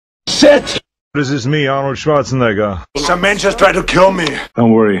Shit! This is me, Arnold Schwarzenegger. Some man just tried to kill me.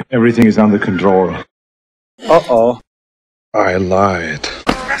 Don't worry, everything is under control. Uh-oh. I lied.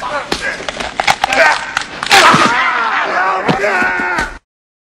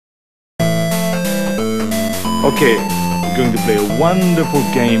 Okay, we're going to play a wonderful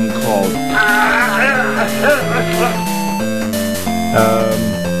game called...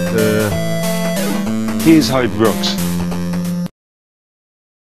 here's how it works.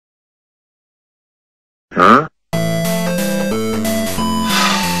 Huh?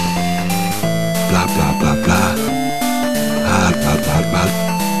 Blah, blah, blah, blah. Ah, blah, blah, blah.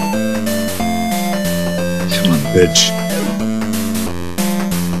 Come on, bitch.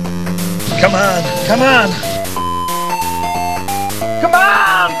 Come on, come on! Come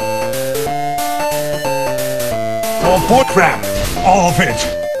on! Oh, bull crap! All of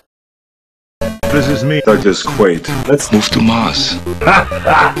it! This is me, Douglas Quaid. Let's move to Mars.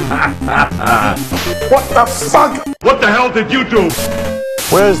 What the fuck? What the hell did you do?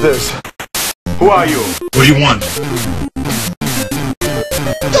 Where is this? Who are you? What do you want?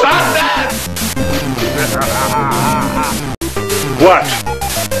 Stop that! What?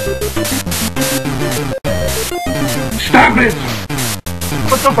 Stop it!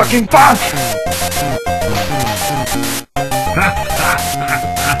 What the fucking fuck?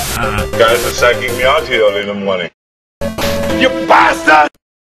 Guys are psyching me out here early in the morning. You bastard!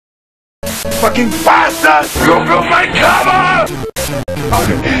 Fucking bastard! You broke my cover!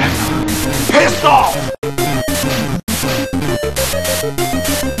 Pissed off!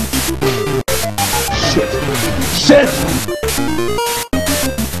 Shit! Shit!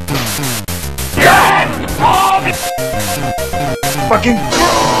 Get off! Fucking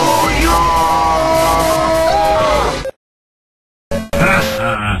screw you!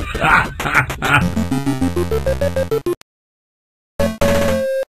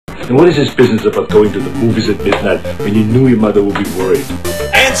 And what is this business about going to the movies at midnight when you knew your mother would be worried?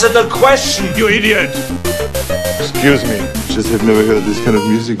 Answer the question, you idiot! Excuse me, just have never heard this kind of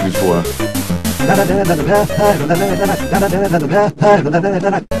music before.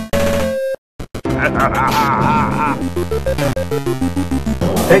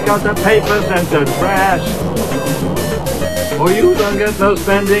 Take out the papers and the trash, or you don't get no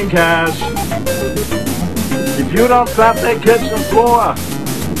spending cash. If you don't slap the kitchen floor.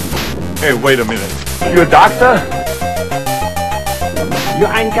 Hey, wait a minute. You a doctor? You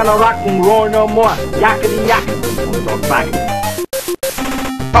ain't gonna rock and roll no more. Yakety yak. Don't talk back.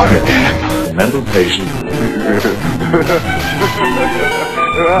 Mental patient.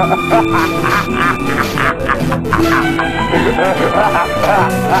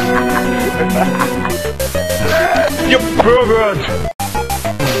 You pervert!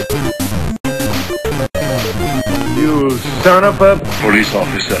 You son of a police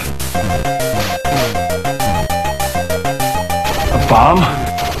officer. A bomb?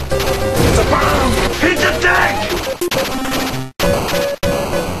 It's a bomb! Hit the tank!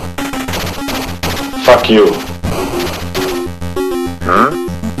 Fuck you. Huh?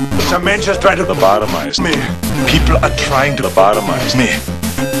 Some men just try to Lobotomize me. People are trying to lobotomize me.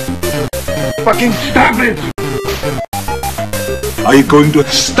 Fucking stop it! Are you going to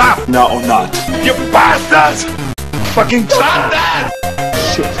stop now or not? You bastards! Fucking stop that!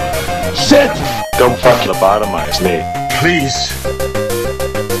 Shit! Shit! Don't fuck lobotomize me. Please.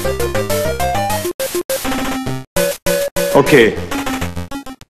 Okay.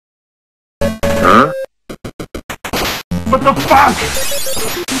 Huh? What the fuck?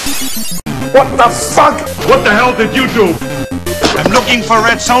 What the fuck? What the hell did you do? I'm looking for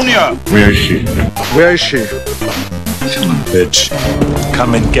Red Sonja. Where is she? Where is she? Come on, bitch.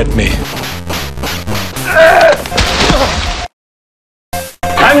 Come and get me.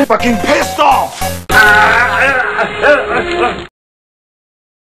 I'm fucking pissed off!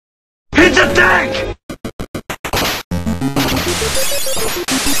 Hit the tank!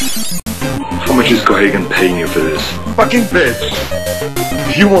 How much is Cohagen paying you for this? Fucking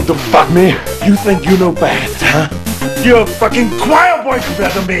bitch! You want to fuck me? You think you know best, huh? You're a fucking choir boy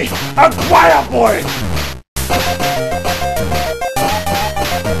compared to me! A choir boy!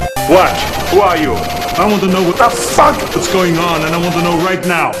 What? Who are you? I want to know what the fuck is going on, and I want to know right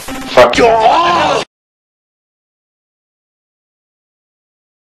now. Fuck you all!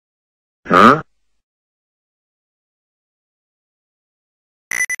 Huh?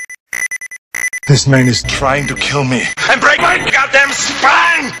 This man is trying to kill me. And break my goddamn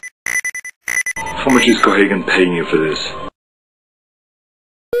spine! How much is Cohagen paying you for this?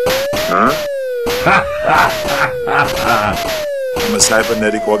 Huh? I'm a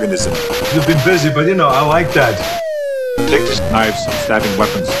cybernetic organism. You've been busy, but you know, I like that. Take these Knives and stabbing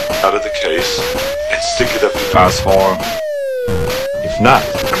weapons. out of the case and stick it up your Asshole. If not,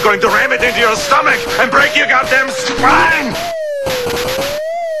 I'm going to ram it into your stomach and break your goddamn spine!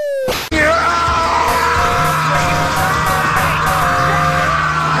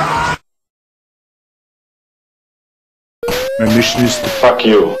 my mission is to Fuck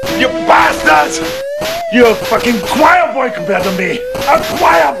you. You bastards! You're a fucking choir boy compared to me! A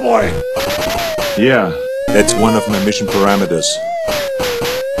choir boy! Yeah, that's one of my mission parameters.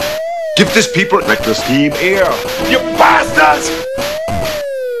 Give these people like this Keep here! You bastards!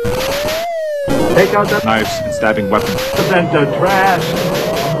 Take out the Knives and stabbing weapons. papers and the trash.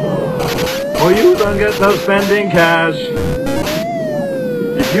 Or you don't get no spending cash.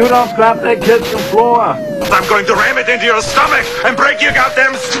 If you don't scrap the kitchen floor, I'm going to ram it into your stomach and break your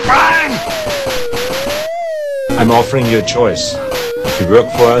goddamn spine! I'm offering you a choice. If you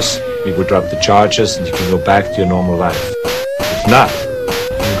work for us, we will drop the charges and you can go back to your normal life. If not,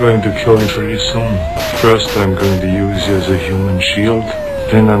 I'm going to kill you pretty soon. First, I'm going to use you as a human shield.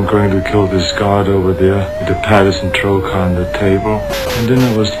 Then I'm going to kill this guard over there with the Patterson trocar on the table. And then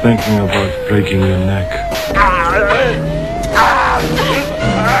I was thinking about breaking your neck.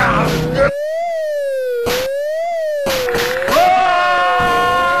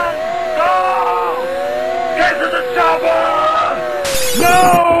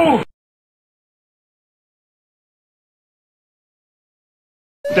 No!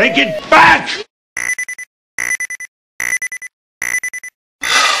 Take it back!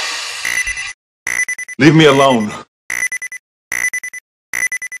 Leave me alone.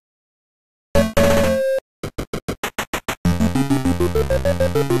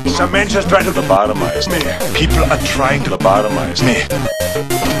 Some men just trying to lobotomize me. People are trying to lobotomize me.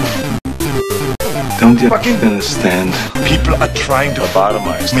 Don't you Fucking understand? people are trying to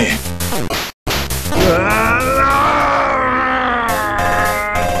lobotomize me.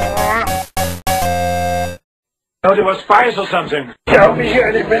 thought it was spies or something. I'll be here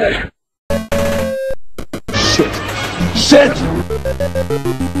any minute. Shit. Shit!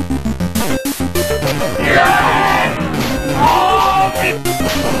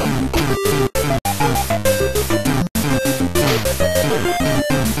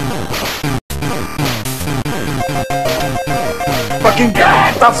 Fucking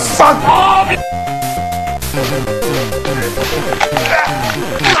get the fuck off!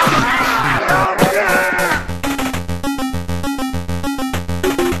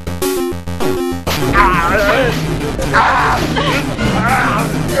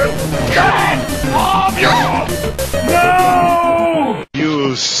 No!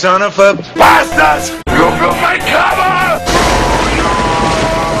 You son of a bastard! You broke my cover!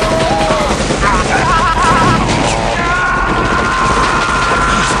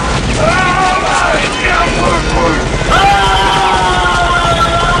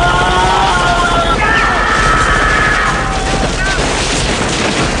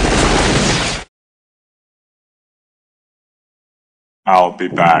 I'll be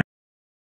back.